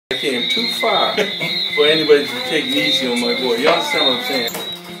came too far for anybody to take it easy on my boy. You understand what I'm saying?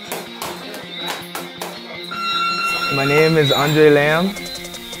 My name is Lambe.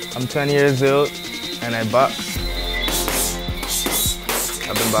 I'm 20 years old and I box.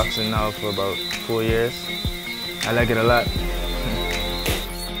 I've been boxing now for about 4 years. I like it a lot.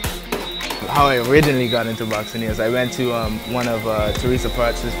 How I originally got into boxing is I went to one of Teresa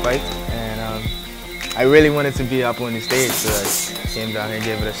Partz's fights, and I really wanted to be up on the stage, so I came down here and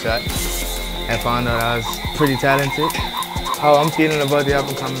gave it a shot and found out I was pretty talented. How I'm feeling about the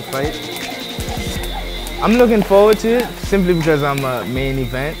up-and-coming fight? I'm looking forward to it simply because I'm a main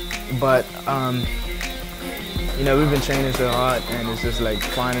event, but you know, we've been training so hard and it's just like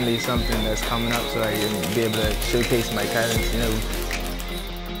finally something that's coming up so I can be able to showcase my talents, you know.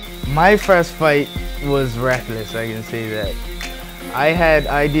 My first fight was reckless, I can say that. I had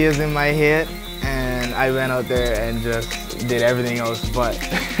ideas in my head and I went out there and just did everything else but,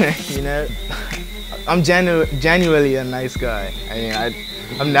 you know. I'm genuinely a nice guy. I mean,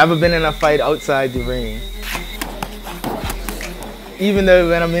 I've never been in a fight outside the ring. Even though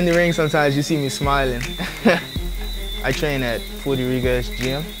when I'm in the ring sometimes you see me smiling. I train at 40 Riga's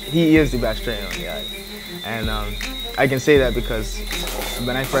gym. He is the best trainer on the island. And I can say that because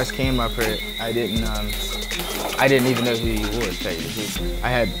when I first came up here, I didn't even know who he was, to tell you the truth. I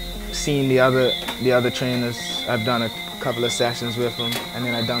had seen the other trainers. I've done a couple of sessions with him, and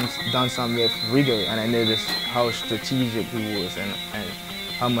then I done some with Rigo, and I noticed how strategic he was and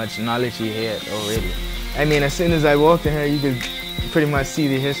how much knowledge he had already. I mean, as soon as I walked in here, you could pretty much see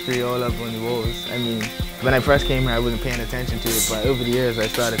the history all up on the walls. I mean, when I first came here, I wasn't paying attention to it, but over the years, I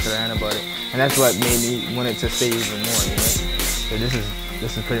started to learn about it, and that's what made me want it to stay even more. You know? So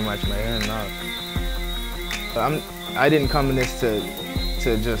this is pretty much my home now. I didn't come in this to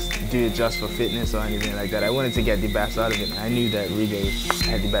just do it just for fitness or anything like that. I wanted to get the best out of it. I knew that Rigo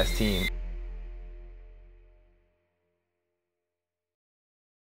had the best team.